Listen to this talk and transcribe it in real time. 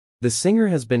The singer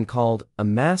has been called a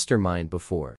mastermind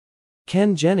before.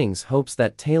 Ken Jennings hopes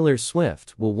that Taylor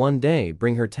Swift will one day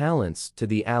bring her talents to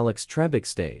the Alex Trebek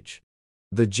stage.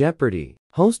 The Jeopardy!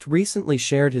 Host recently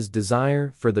shared his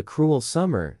desire for the cruel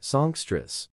summer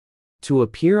songstress to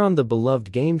appear on the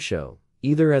beloved game show,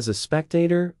 either as a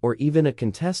spectator or even a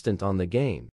contestant on the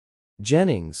game.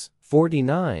 Jennings,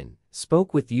 49,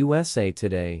 spoke with USA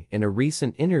Today in a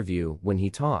recent interview when he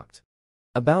talked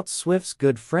about Swift's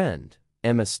good friend,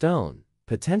 Emma Stone,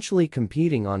 potentially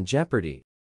competing on Jeopardy,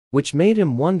 which made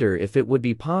him wonder if it would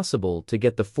be possible to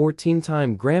get the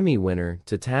 14-time Grammy winner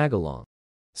to tag along.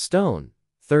 Stone,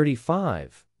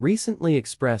 35, recently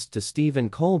expressed to Stephen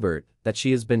Colbert that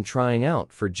she has been trying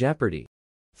out for Jeopardy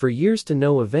for years to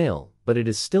no avail, but it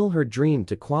is still her dream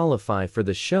to qualify for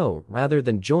the show rather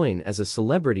than join as a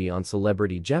celebrity on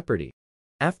Celebrity Jeopardy.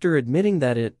 After admitting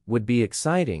that it would be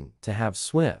exciting to have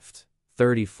Swift,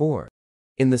 34,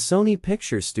 in the Sony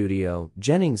Pictures studio,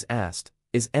 Jennings asked,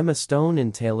 "Is Emma Stone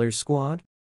in Taylor's squad?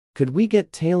 Could we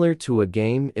get Taylor to a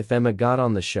game if Emma got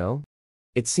on the show?"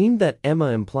 It seemed that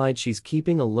Emma implied she's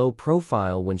keeping a low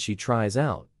profile when she tries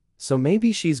out, so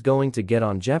maybe she's going to get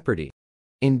on Jeopardy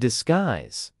in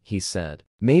disguise, he said.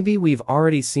 "Maybe we've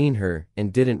already seen her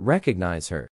and didn't recognize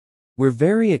her. We're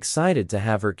very excited to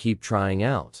have her keep trying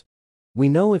out. We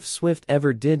know if Swift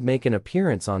ever did make an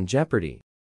appearance on Jeopardy,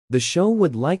 the show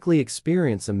would likely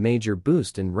experience a major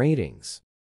boost in ratings.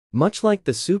 Much like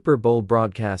the Super Bowl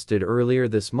broadcasted earlier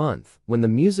this month when the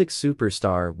music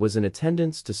superstar was in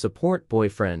attendance to support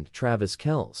boyfriend Travis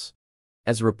Kelce.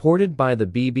 As reported by the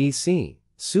BBC,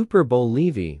 Super Bowl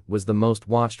Levy was the most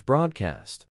watched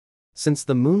broadcast since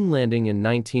the moon landing in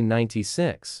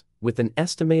 1996, with an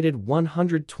estimated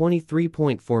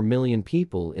 123.4 million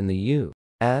people in the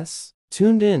U.S.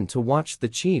 tuned in to watch the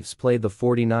Chiefs play the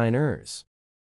 49ers.